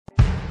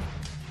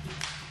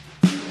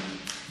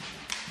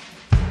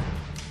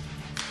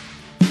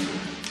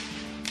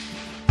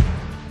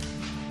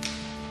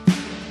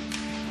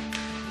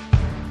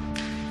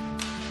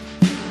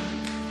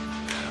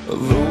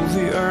Though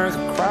the earth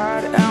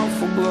cried out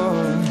for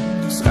blood,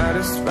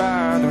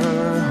 satisfied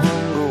her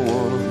hunger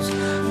was.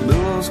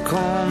 Billows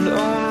calmed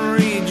on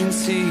raging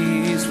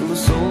seas, for the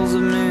souls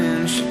of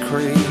men she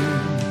craved.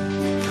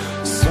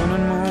 Sun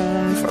and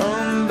moon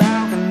from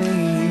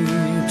balcony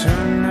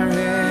turned their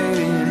head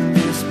in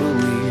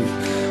disbelief.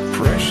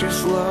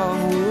 Precious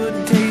love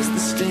would taste the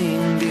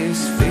sting,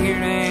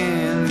 disfigured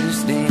and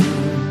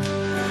disdained.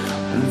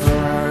 On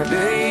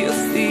Friday a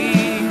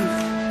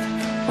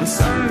thief, on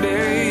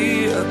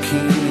Sunday a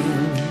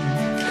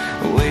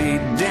king,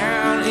 laid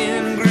down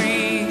in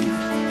grief,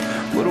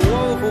 but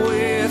awoke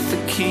with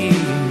the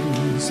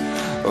keys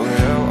of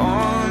hell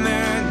on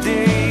that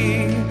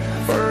day.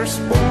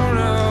 Firstborn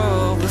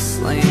of the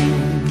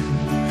slain,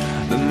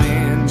 the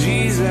man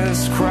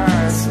Jesus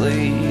Christ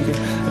laid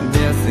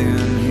death in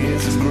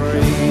his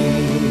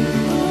grave.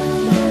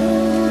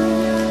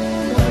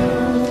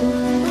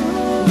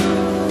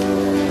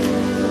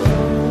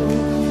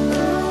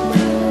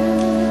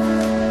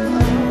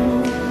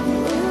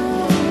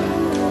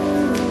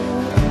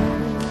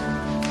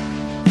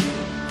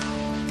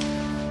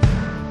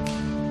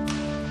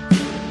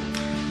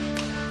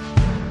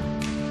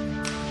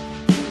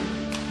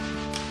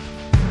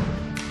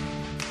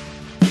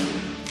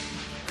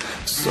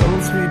 So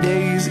 3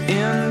 days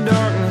in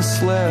darkness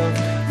slept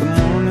the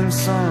morning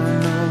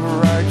sun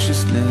of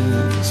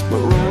righteousness, but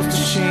rose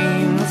to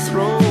shame the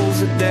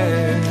throes of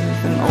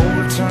death and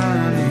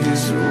overturned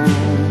his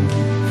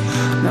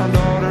rule. Now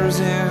daughters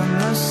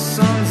and the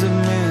sons of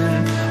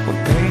men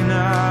will pay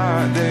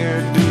not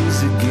their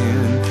dues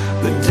again.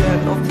 The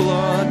debt of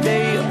blood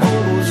they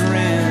owed was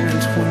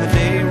rent when the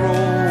day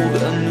rolled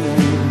anew.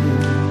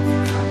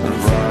 On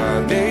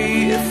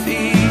Friday a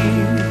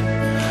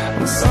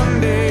thief, on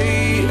Sunday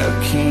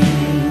a king,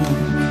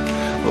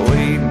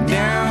 laid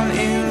down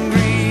in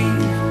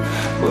grief,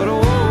 but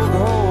awoke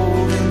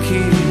holding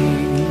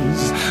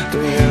keys to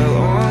hell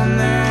on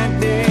that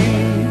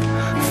day.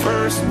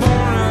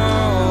 Firstborn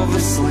of the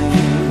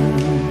slain,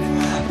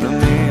 the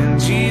man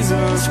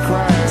Jesus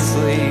Christ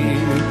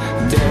laid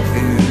death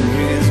in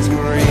his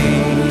grave.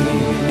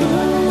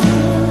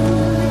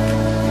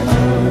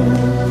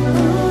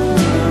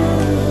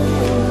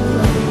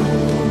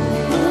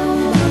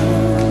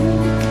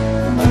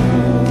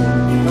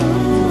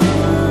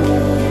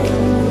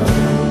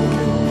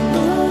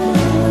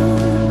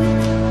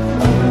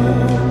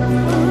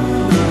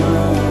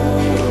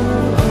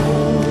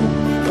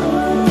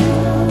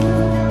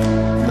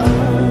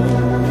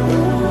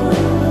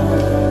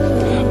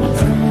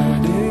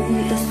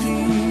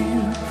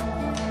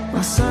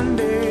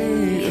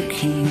 Sunday a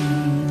king,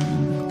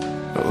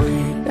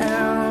 laid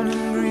down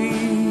in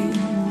grief,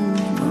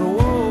 but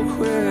awoke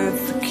with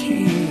the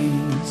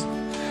keys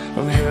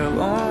of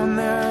hell on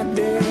that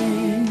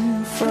day.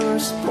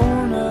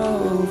 Firstborn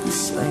of the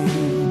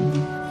slain,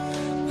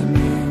 the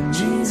man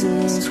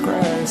Jesus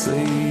Christ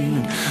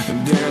laid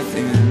death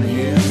in